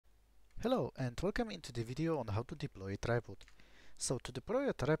Hello and welcome into the video on how to deploy a tripod. So to deploy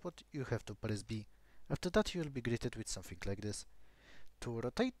a tripod you have to press B. After that you will be greeted with something like this. To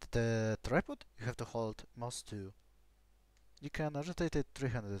rotate the tripod you have to hold mouse 2. You can rotate it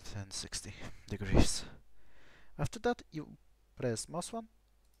 360 degrees. After that you press mouse 1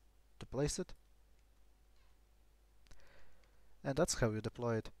 to place it, and that's how you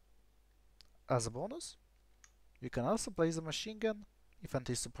deploy it. As a bonus, you can also place a machine gun,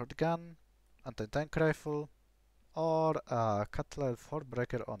 infantry support gun, anti-tank rifle, or a cutlass fort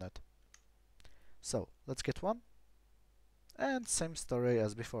breaker on it. So let's get one, and same story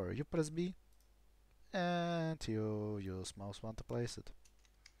as before. You press B and you use mouse 1 to place it.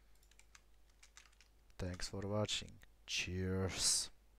 Thanks for watching. Cheers.